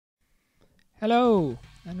Hello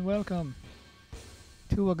and welcome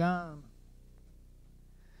to a game.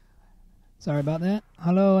 Sorry about that.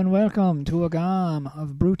 Hello and welcome to a game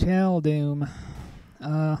of Brutal Doom.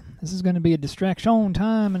 This is going to be a distraction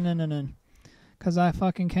time, and because I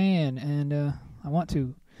fucking can, and I want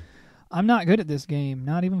to. I'm not good at this game,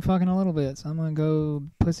 not even fucking a little bit. So I'm gonna go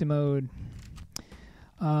pussy mode.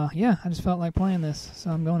 Yeah, I just felt like playing this,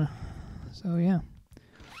 so I'm gonna. So yeah,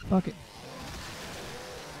 fuck it.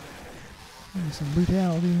 There's some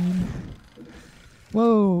Brutal Doom.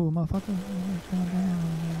 Whoa, motherfucker!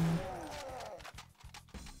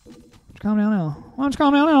 Calm down now. Why don't you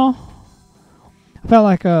calm down now? I felt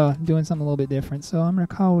like doing something a little bit different, so I'm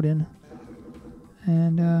recording.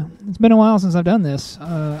 And it's been a while since I've done this.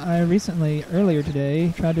 I recently, earlier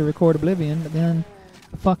today, tried to record Oblivion, but then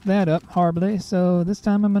fucked that up horribly. So this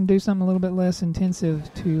time I'm going to do something a little bit less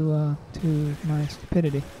intensive to my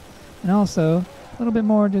stupidity. And also, a little bit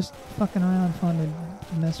more just fucking around, fun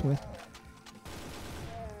to mess with.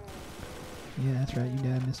 Yeah, that's right, you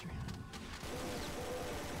died, mister.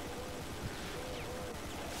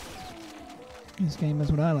 This game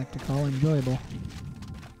is what I like to call enjoyable.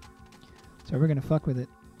 So we're gonna fuck with it.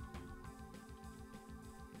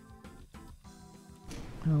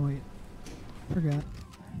 Oh wait, forgot.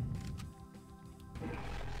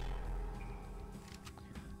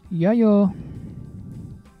 Yeah, yo.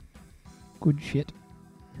 Good shit.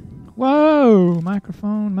 Whoa!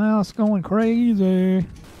 Microphone, mouse going crazy.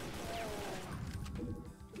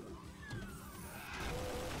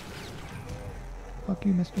 Fuck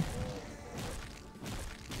you, mister.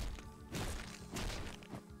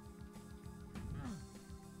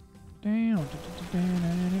 Down,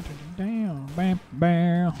 bam,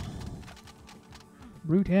 bam.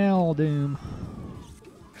 Brutal Doom.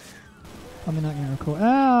 Probably not going to record.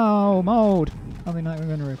 Ow, mode. Probably not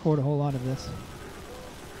going to record a whole lot of this.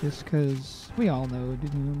 Just because we all know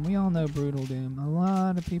Doom. We all know Brutal Doom. A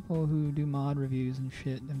lot of people who do mod reviews and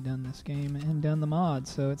shit have done this game and done the mods,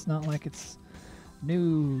 so it's not like it's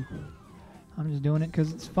new. I'm just doing it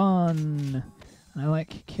because it's fun. I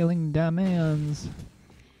like killing diamonds.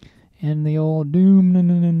 And the old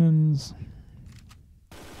Doom-nans.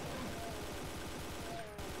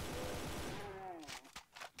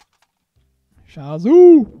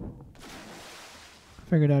 Shazoo!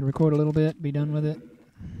 Figured I'd record a little bit, be done with it.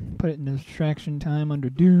 Put it in distraction time under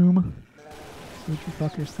Doom. See what you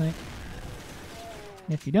fuckers think.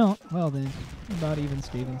 And if you don't, well then, about even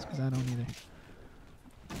Stevens, because I don't either.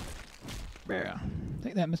 Barrel.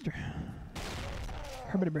 Take that, mister.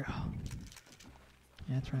 Herbity barrel.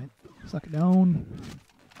 Yeah, that's right. Suck it down.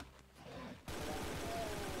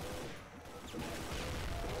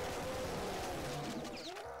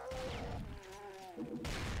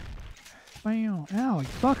 Bam. Ow, you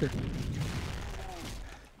fucker.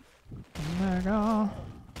 There we go.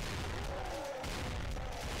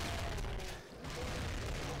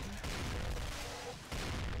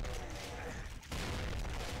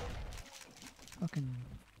 Fucking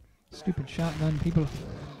stupid shotgun people.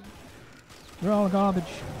 They're all garbage.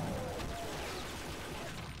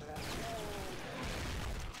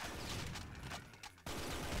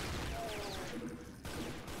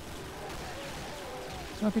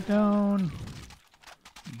 Suck it down.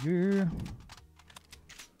 Yeah.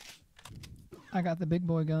 I got the big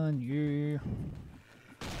boy gun. Yeah.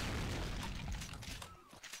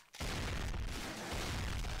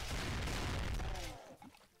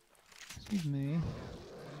 Excuse me.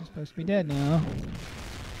 You're supposed to be dead now.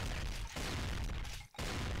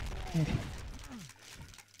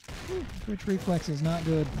 Twitch reflex is not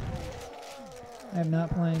good. I have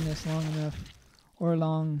not played this long enough, or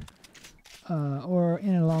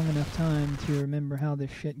in a long enough time to remember how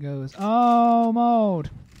this shit goes. Oh, mode!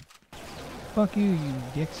 Fuck you, you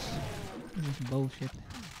dicks. This is bullshit.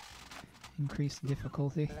 Increased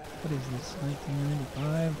difficulty. What is this?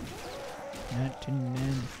 1995?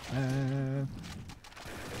 1995.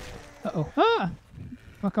 Uh-oh. Ah!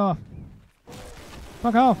 Fuck off.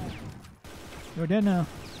 Fuck off! You're dead now.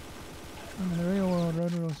 I'm in the real world,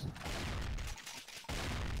 road rules.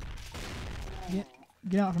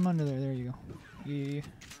 Get out from under there. There you go. Yeah.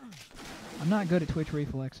 I'm not good at Twitch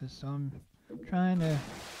reflexes, so I'm trying to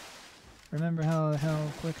remember how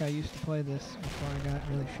quick I used to play this before I got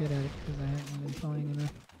really shit at it because I hadn't been playing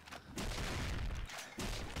enough.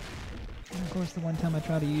 And of course, the one time I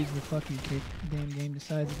try to use the fucking kick, the damn game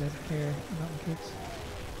decides it doesn't care about the kicks.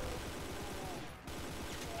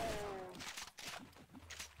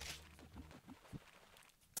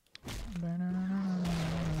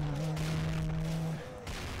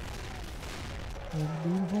 It was a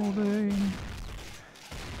beautiful day.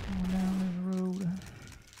 Going down this road.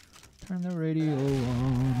 Turn the radio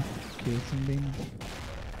on. Kill some demons.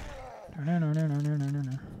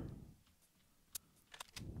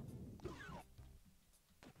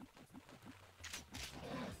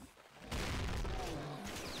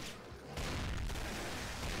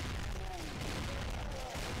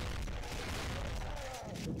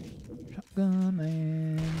 Shotgun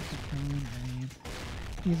man.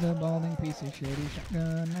 He's a balding piece of shit. He's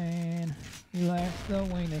shotgun man. He lacks the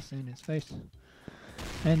weenus in his face.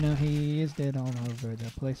 And now he is dead all over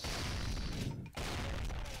the place.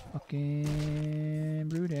 Fucking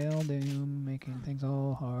brutal doom, making things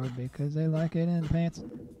all hard because they like it in the pants.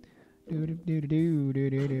 Do do do do do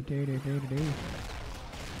do do do do do do.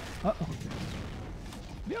 Uh oh.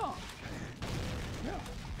 Yeah. Yeah.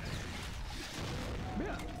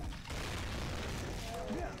 Yeah.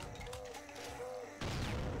 Yeah.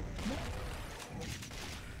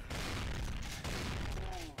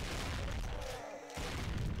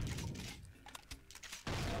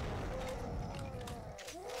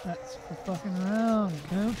 That's for fucking around,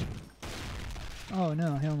 coach. Oh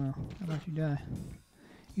no, hell no. How about you die?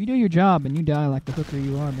 You do your job and you die like the hooker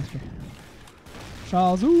you are, Mr.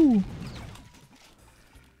 Shazoo!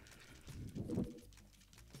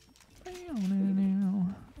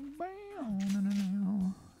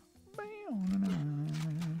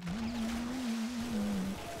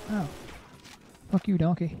 Oh. Fuck you,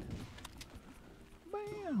 donkey.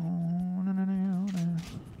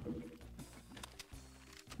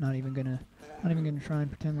 Not even gonna try and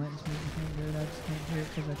pretend like this music ain't good. I just can't hear it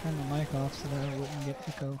because I turned the mic off so that I wouldn't get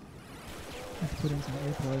echo. I have to put in some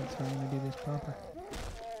earplugs if I'm gonna do this proper.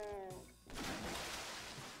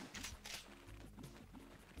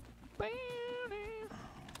 Let's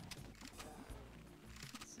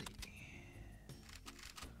see.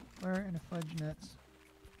 Where in the fudge nuts?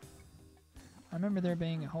 I remember there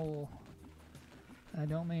being a hole. I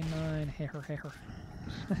don't mean mine. Heher.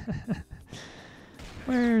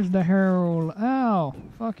 Where's the hole? Ow!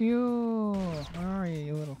 Fuck you! Where are you,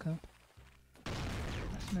 you little cunt?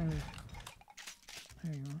 There you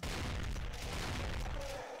are.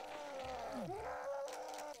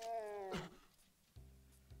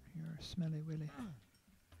 You're a smelly willy.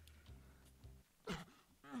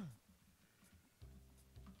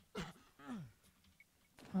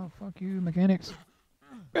 Oh, fuck you, mechanics.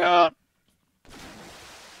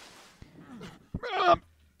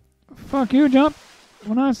 Fuck you, jump!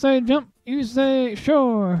 When I say jump, you say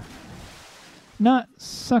sure. Not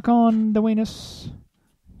suck on the weenus.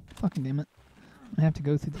 Fucking damn it. I have to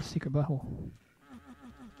go through the secret butthole.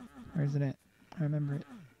 Where's it at? I remember it.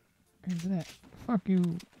 Where's it at? Fuck you.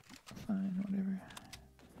 Fine, whatever.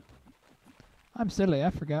 I'm silly. I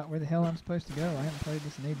forgot where the hell I'm supposed to go. I haven't played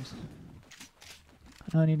this in ages.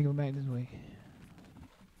 I need to go back this way.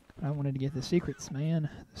 But I wanted to get the secrets, man.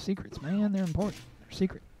 The secrets, man. They're important. They're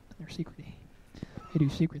secret. They're secrety. They do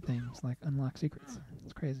secret things like unlock secrets.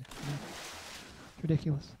 It's crazy. It's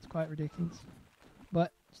ridiculous. It's quite ridiculous.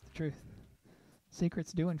 But it's the truth.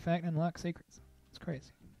 Secrets do in fact unlock secrets. It's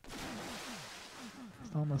crazy.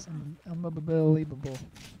 It's almost unbelievable.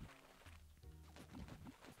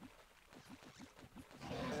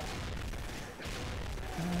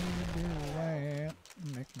 How you do that?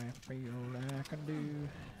 Make me feel like I do.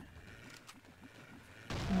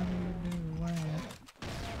 How you do that?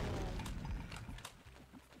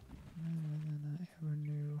 Never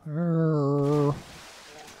knew her.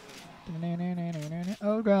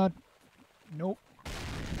 Oh god. Nope.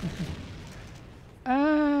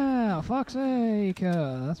 Ah, fuck's sake.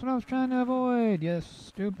 That's what I was trying to avoid, you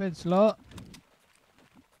stupid slut.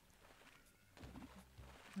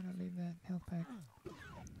 Why did I leave that health pack?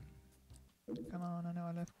 Come on, I know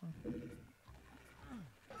I left one.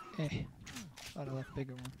 Thought I left a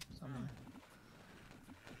bigger one somewhere.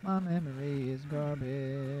 My memory is garbage.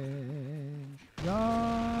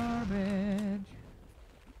 Garbage.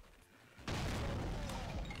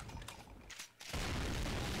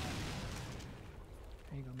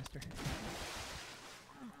 There you go, mister.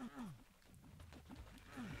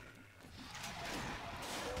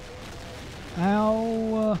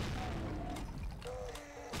 Ow.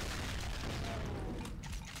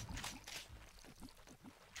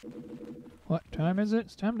 What time is it?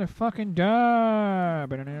 It's time to fucking die.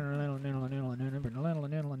 Let's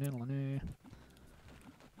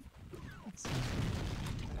see.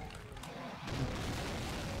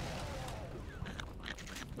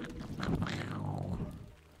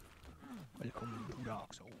 Welcome to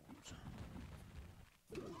Dark Souls.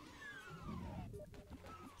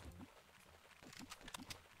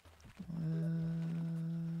 Now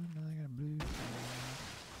I got a blue.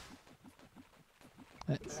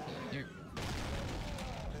 Let's see. There we go.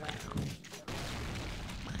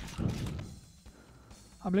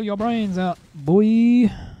 I blew your brains out,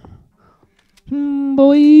 boy.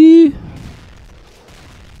 Boy.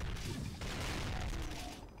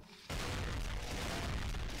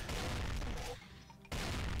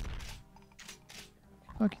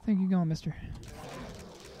 Fuck you think you're going, mister?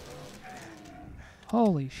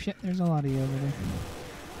 Holy shit, there's a lot of you over there.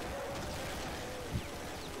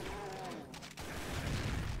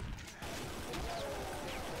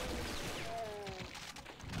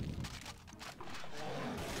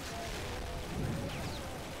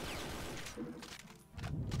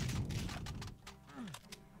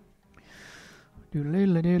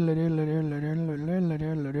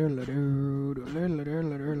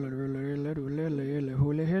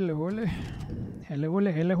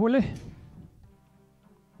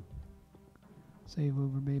 Save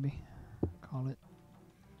over, baby. Call it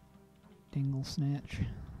Dingle Snatch.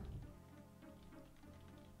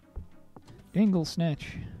 Dingle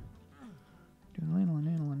Snatch.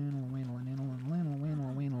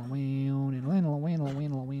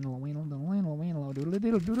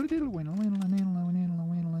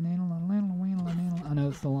 I know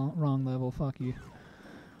it's the wrong level. Fuck you.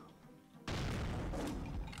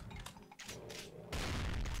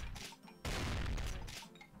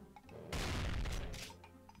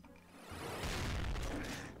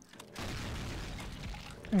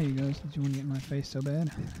 There you go. Since you want to get in my face so bad,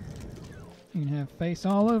 you can have face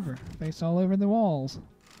all over the walls.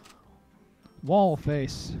 Wall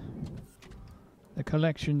face. The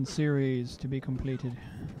collection series to be completed.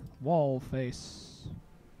 Wall face.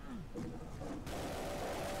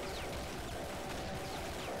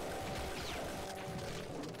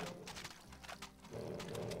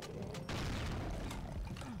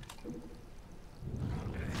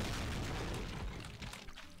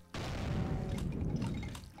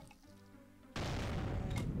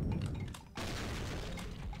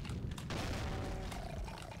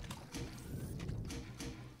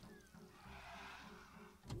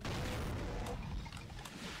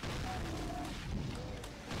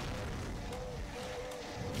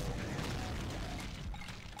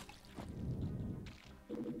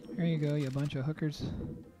 There you go, you bunch of hookers.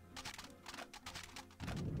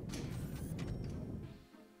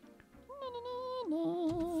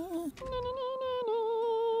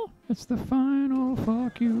 It's the final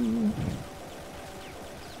fuck you.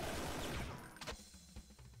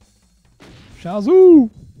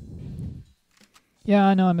 Shazoo! Yeah,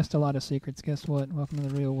 I know I missed a lot of secrets. Guess what? Welcome to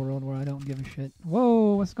the real world where I don't give a shit.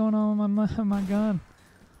 Whoa, what's going on with my gun?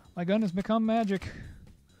 My gun has become magic.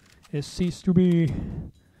 It has ceased to be.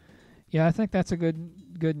 Yeah, I think that's a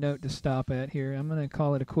good note to stop at here. I'm going to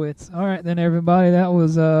call it a quits. All right, then, everybody. That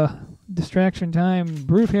was Distraction Time.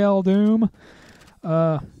 Brute Hell Doom.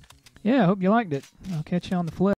 Yeah, I hope you liked it. I'll catch you on the flip.